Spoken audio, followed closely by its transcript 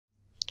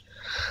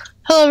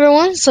Hello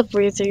everyone, what's up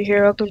with you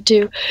here? Welcome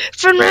to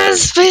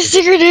FGN's Space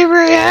Secret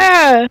Neighbor,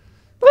 yeah!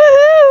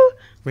 Woohoo!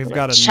 We've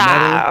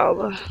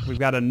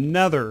got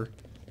another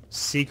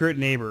secret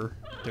neighbor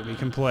that we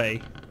can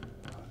play.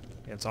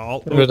 It's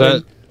all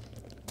open.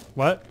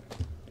 What?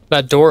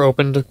 That door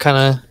opened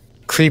kind of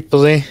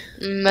creepily.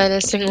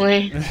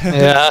 Menacingly.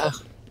 Yeah.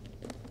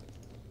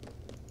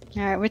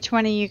 Alright, which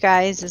one of you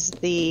guys is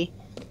the...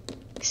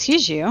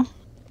 Excuse you?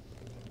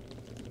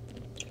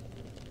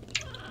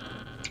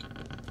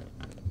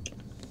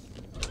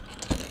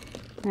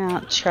 I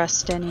don't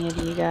trust any of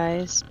you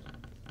guys.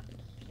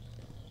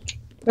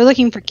 We're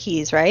looking for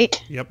keys,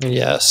 right? Yep.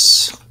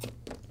 Yes.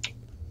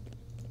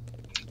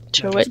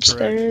 To which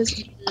there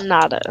is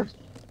nada.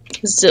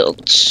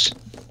 Zilch.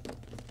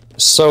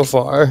 So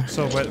far.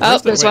 So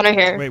there's one right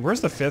here. Wait,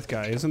 where's the fifth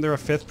guy? Isn't there a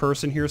fifth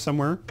person here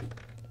somewhere?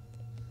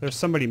 There's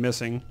somebody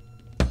missing.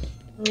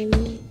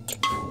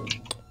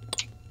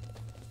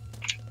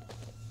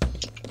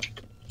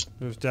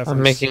 There's definitely...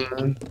 I'm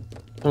making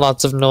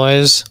lots of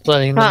noise,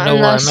 letting them know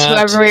where I'm unless at.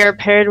 whoever we are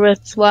paired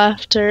with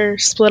left or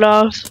split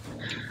off.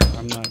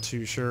 I'm not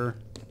too sure.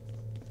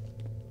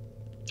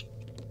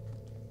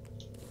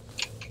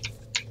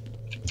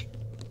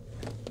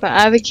 But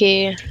I have a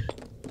key.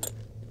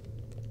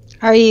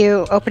 Are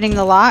you opening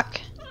the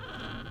lock?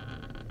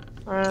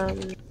 I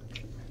don't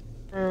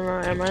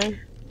know, am I?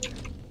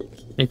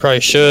 You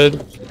probably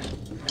should.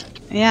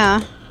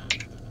 Yeah.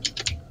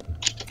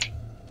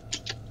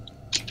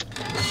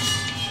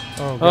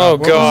 Oh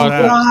god.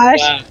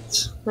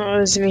 Gosh. That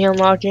was me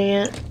unlocking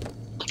it.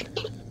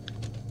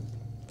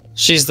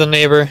 She's the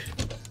neighbor.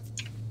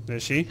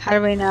 Is she? How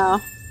do we know?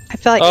 I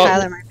feel like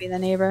Tyler might be the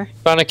neighbor.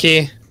 Found a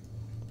key.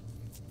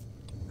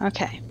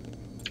 Okay.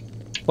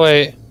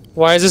 Wait,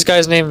 why is this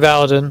guy's name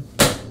Valadin?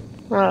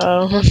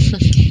 Uh-oh.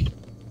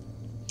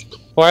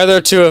 Why are there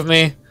two of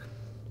me?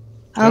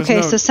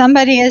 Okay, so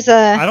somebody is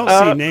a... I don't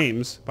see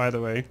names, by the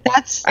way.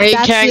 Are you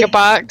carrying a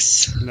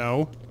box?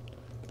 No.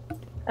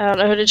 I don't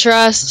know who to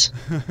trust.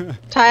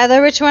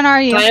 Tyler, which one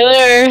are you?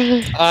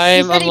 Tyler!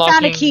 I'm He said he unlocking...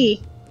 found a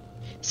key.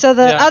 So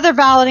the other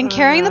Valadin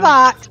carrying the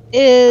box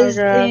is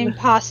the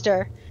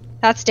imposter.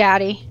 That's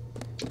Daddy.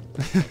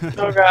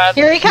 Oh god.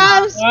 Here he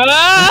comes!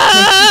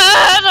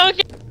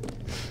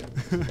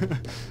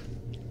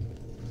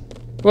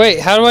 Wait,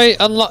 how do I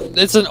unlock?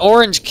 It's an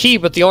orange key,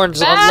 but the orange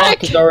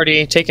unlock is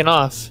already taken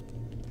off.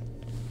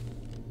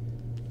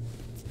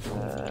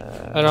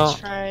 I don't...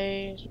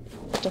 Try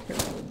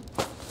different.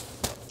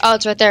 Oh,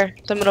 it's right there.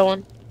 The middle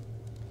one.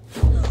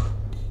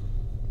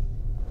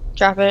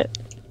 Drop it.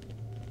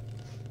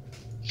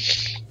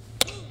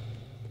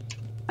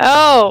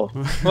 Oh!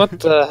 What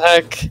the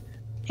heck?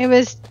 It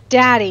was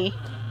Daddy.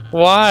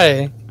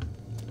 Why?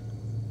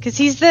 Because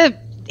he's the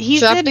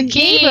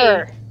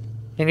neighbor.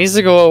 He needs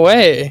to go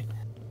away.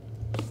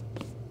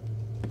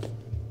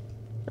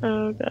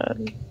 Oh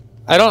god.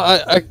 I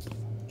don't...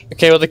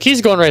 Okay, well the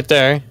key's going right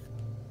there.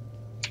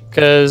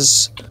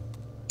 Because...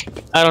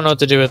 I don't know what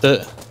to do with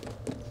it.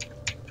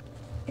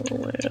 Oh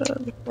my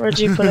god. Where'd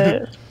you put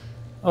it?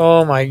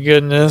 Oh my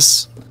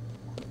goodness.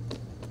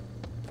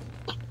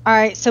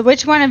 Alright, so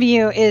which one of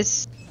you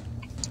is...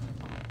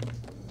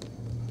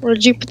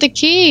 Where'd you put the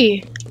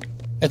key?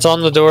 It's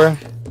on the door.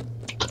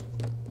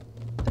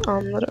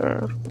 On the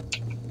door.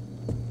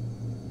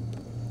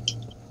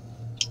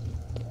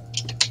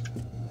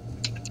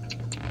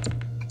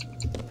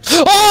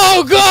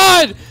 Oh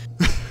god!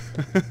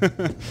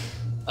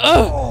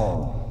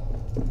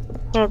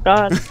 Oh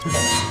god.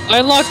 I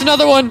unlocked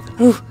another one!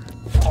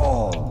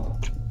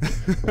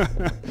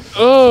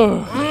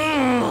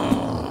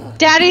 Oh.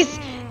 Daddy's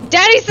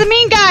the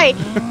mean guy!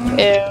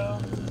 Ew.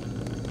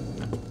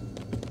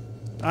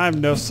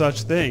 I'm no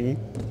such thing.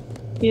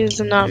 He is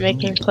not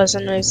making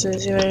pleasant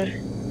noises either.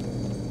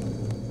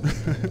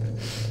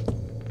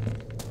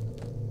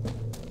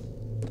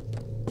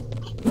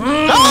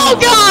 Oh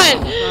god!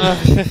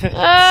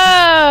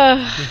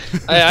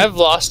 I've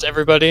lost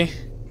everybody.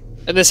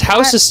 And this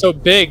house is so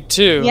big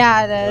too.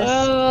 Yeah, it is.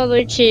 Oh,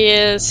 the key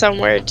is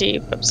somewhere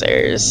deep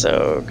upstairs,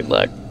 so good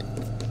luck.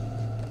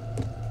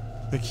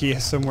 The key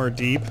is somewhere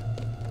deep.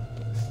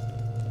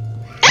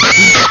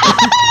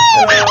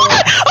 Oh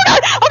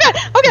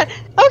god!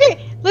 Okay,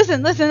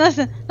 listen.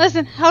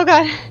 Oh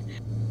god.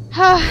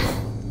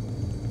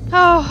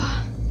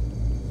 Oh.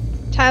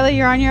 Tyler,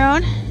 you're on your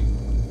own?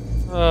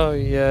 Oh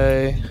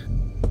yay.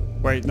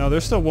 Wait, no,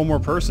 there's still one more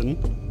person.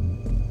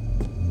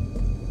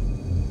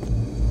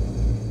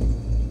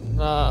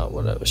 Not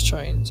what I was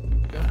trying to do.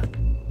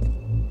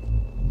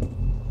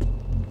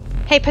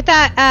 Hey, put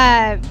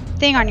that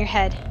thing on your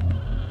head.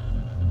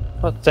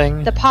 What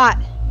thing? The pot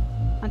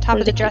on top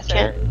of the You dresser.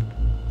 can't.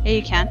 Yeah,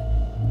 you can.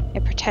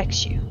 It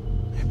protects you.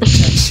 It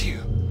protects you.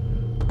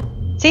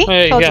 See? Oh,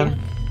 yeah, Told you you. can.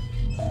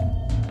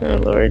 Oh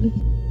lord.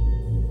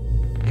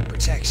 It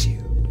protects you.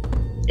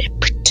 It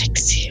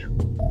protects you.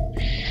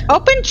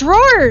 Open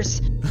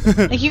drawers!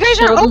 Like, you guys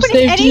aren't Child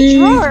opening any safety.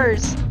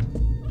 drawers!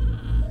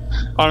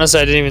 Honestly,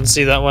 I didn't even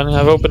see that one.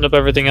 I've opened up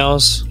everything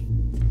else.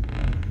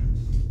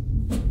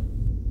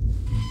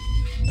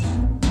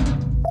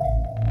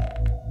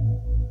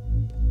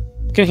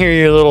 can hear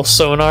your little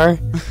sonar.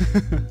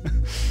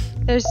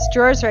 There's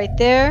drawers right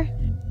there.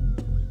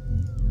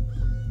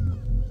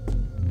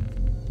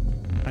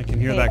 I can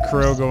hear that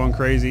crow going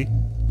crazy.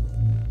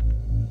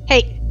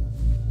 Hey.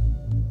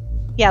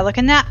 Yeah, look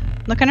in that.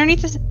 Look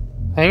underneath this.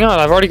 Hang on,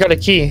 I've already got a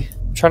key.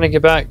 I'm trying to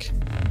get back.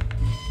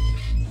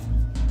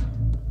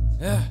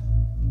 Yeah.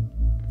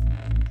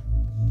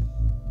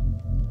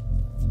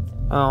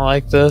 I don't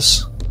like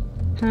this.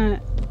 Huh.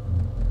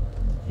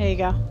 There you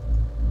go.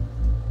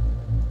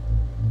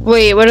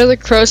 Wait, what are the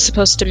crows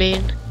supposed to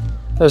mean?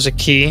 There's a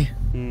key.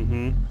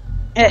 Mm-hmm.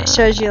 It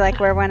shows you like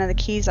where one of the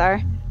keys are.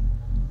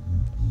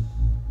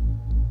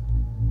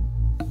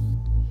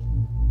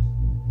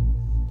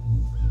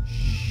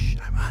 Shh,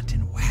 I'm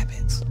hunting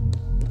wabbits.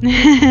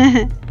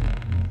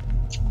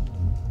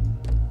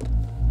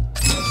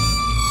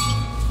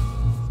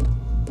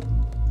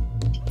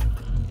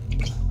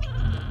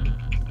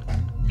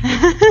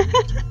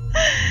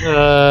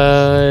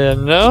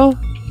 No.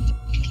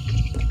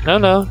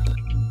 No.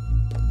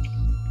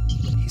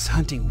 He's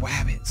hunting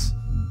wabbits.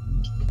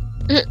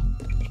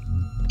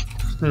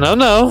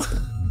 No.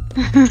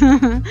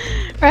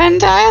 Run,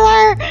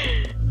 Tyler!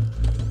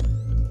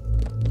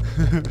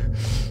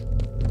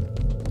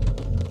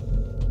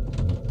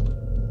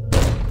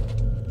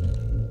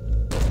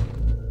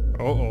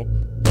 Uh-oh.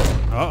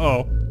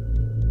 Uh-oh.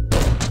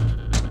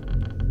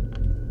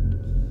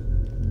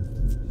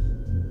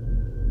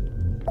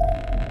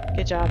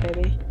 Good job,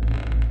 baby.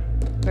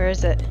 Where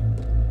is it?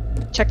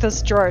 Check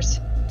those drawers.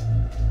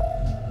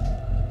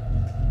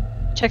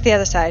 Check the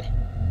other side.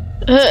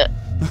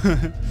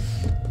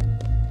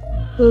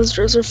 Those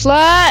drawers are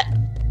flat.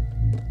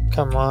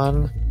 Come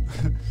on.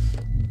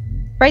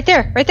 Right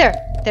there, right there.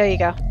 There you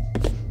go.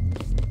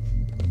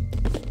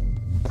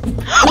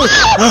 Oh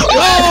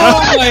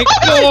my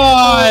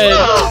god!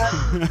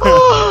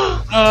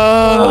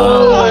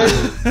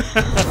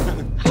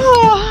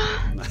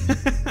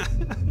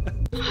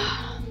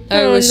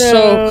 That was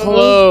so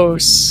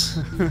close.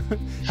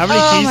 How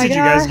many keys did you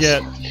guys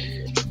get?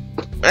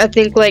 I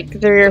think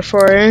like 3 or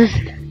 4.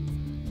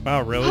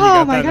 Wow, really? You Oh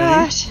got my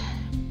that gosh.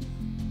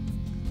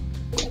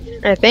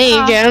 I think.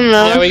 I don't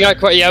know. Yeah, we got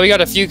quite. Yeah, we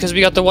got a few because we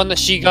got the one that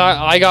she got.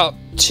 I got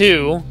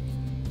 2,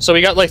 so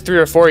we got like 3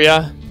 or 4.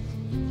 Yeah.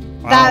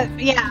 many? Wow.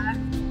 Yeah.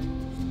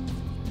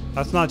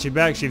 That's not too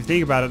bad. If you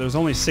think about it, there's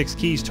only 6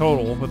 keys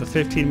total with a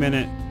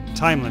 15-minute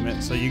time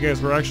limit. So you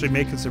guys were actually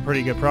making some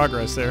pretty good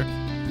progress there.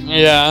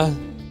 Yeah.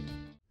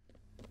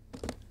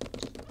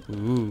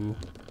 Ooh.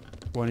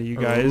 One of you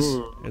guys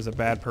is a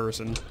bad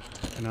person,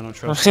 and I don't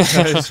trust you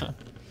guys.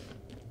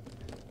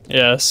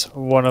 Yes,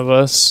 one of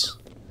us.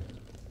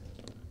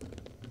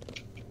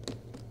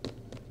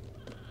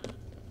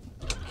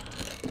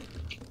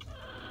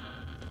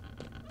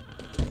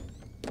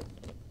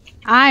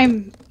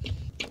 I'm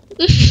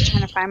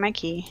trying to find my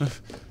key.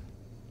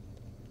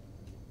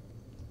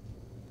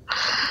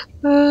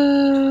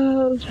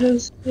 Are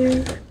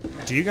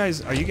you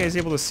guys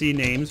able to see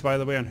names, by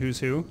the way, on who's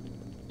who?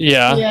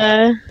 Yeah.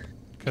 Yeah.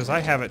 Because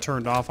I have it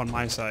turned off on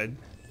my side.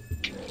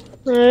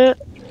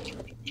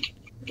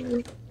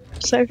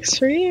 Sucks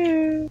for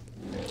you.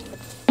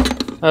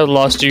 I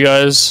lost you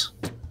guys.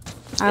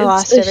 I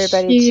lost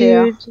everybody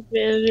too. Huge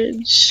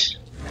advantage.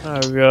 Oh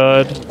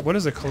god. What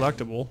is a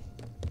collectible?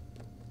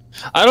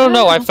 I don't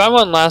know. I found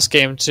one last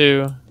game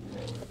too.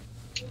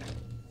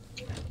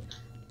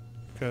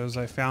 Because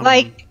I found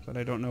Like- one, but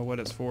I don't know what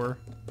it's for.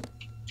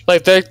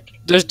 Like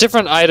there's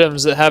different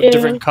items that have Yeah.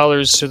 different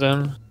colors to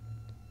them.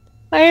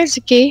 Here's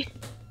a key.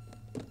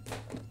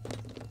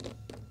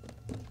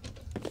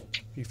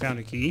 You found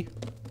a key?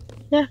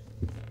 Yeah.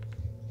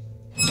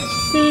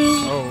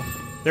 Oh.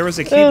 There was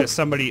a key that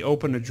somebody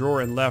opened a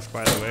drawer and left,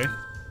 by the way.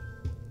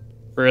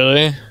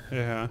 Really?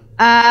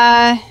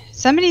 Yeah.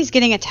 Somebody's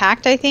getting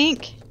attacked, I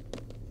think.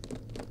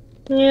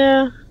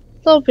 Yeah.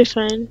 They'll be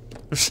fine.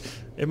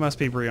 It must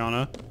be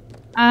Brianna.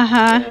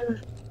 Uh-huh.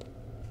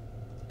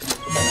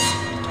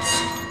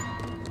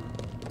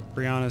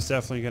 Brianna's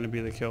definitely going to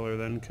be the killer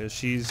then, because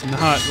she's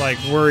not, like,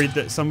 worried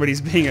that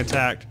somebody's being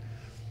attacked.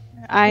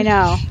 I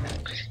know.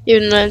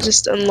 Even though I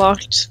just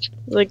unlocked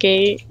the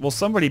gate. Well,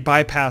 somebody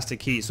bypassed a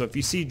key, so if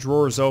you see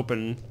drawers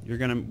open, you're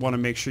going to want to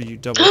make sure you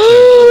double check.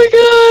 Oh my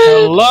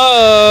god!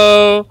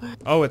 Hello.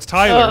 Oh, it's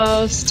Tyler.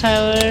 Oh, it's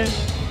Tyler.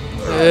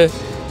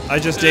 I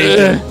just dazed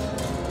him.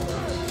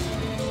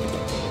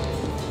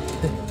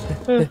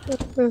 Oh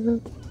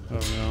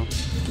no.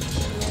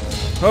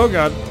 Oh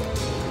god.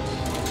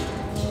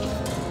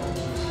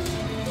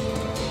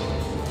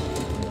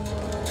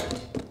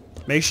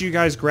 Make sure you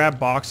guys grab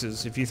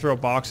boxes. If you throw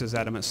boxes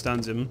at him, it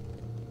stuns him.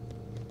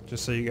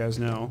 Just so you guys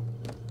know.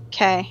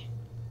 Okay.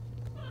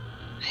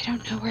 I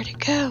don't know where to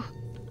go.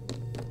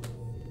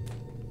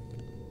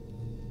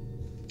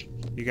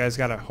 You guys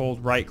gotta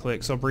hold right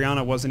click. So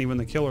Brianna wasn't even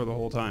the killer the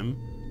whole time.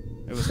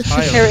 It was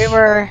Here Tyler. we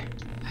were.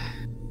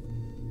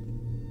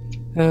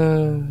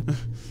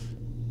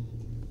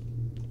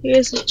 You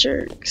guys are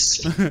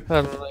jerks. I don't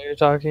know what you're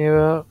talking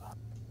about.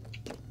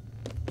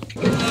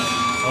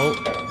 Oh,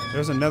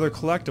 there's another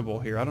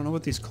collectible here. I don't know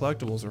what these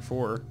collectibles are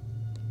for.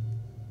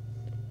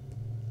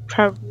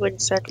 Probably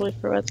exactly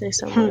for what they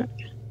sound like.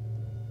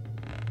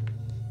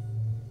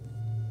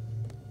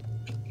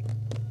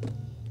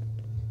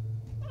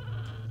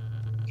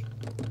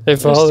 Hey, You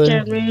father.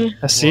 scared me.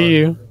 I see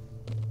you.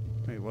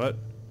 Wait, what?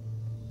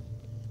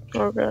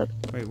 Oh god.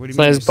 Wait, what do you It's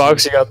mean? a nice you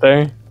box see- you got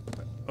there.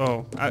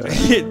 Oh,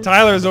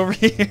 Tyler's over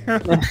here.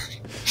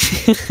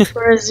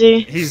 Where is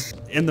he? He's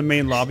in the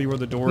main lobby where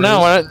the door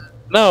No, is.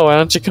 why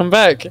don't you come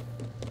back?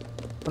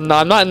 No,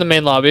 I'm not in the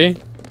main lobby.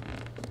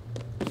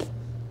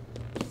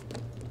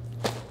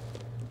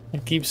 I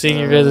keep seeing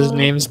your guys'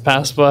 names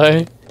pass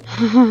by.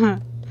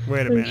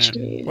 Wait a minute.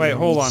 Jeez. Wait,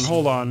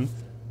 hold on.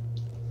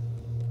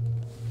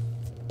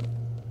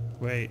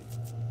 Wait.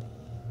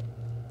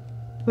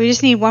 We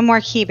just need one more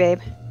key, babe.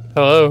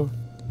 Hello.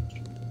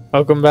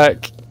 Welcome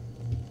back.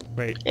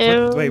 Wait.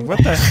 Ew. Wait, what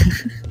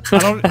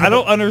the? I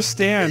don't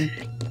understand.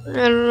 I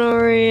don't know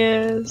where he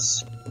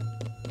is.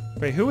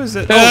 Wait, who is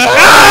it?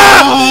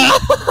 Oh.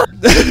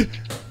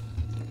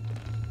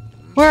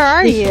 Where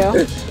are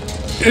you?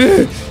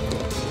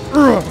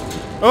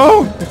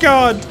 Oh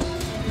God!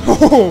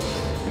 Oh,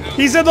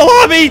 he's in the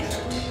lobby.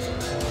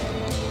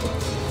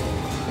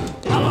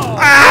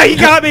 Ah, he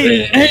got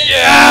me!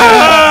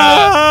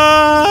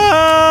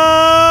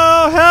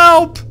 Ah,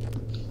 help!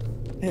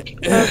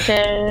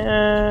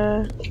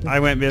 Okay, I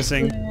went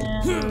missing.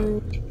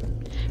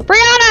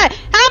 Brianna,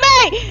 help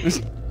me!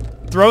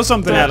 Throw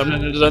something at him.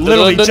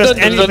 Literally, just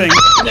anything.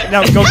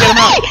 No, go get him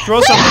out.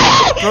 Throw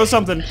something. Throw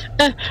something.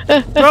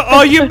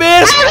 Oh, you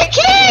missed! I have a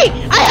key!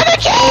 I have a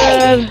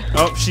key!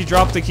 Oh, she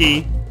dropped the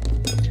key.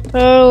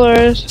 Oh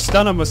lord.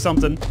 Stun him with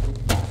something.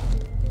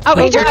 Oh,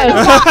 he turned God. it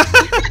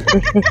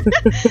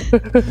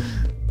off.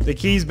 The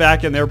key's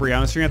back in there,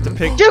 Brianna, so you're gonna have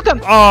to pick. Juke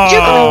him! Oh!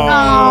 Juke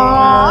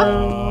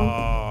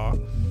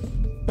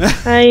him!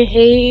 I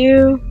hate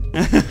you.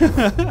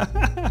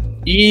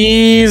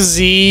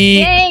 Easy.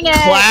 Dang it.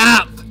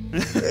 Clap.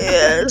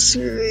 Yeah,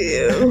 screw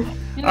you.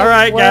 All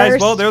right, guys.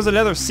 Worst. Well, there's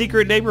another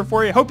secret neighbor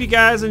for you. Hope you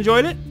guys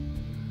enjoyed it.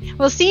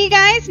 We'll see you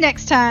guys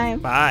next time.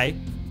 Bye.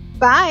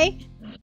 Bye.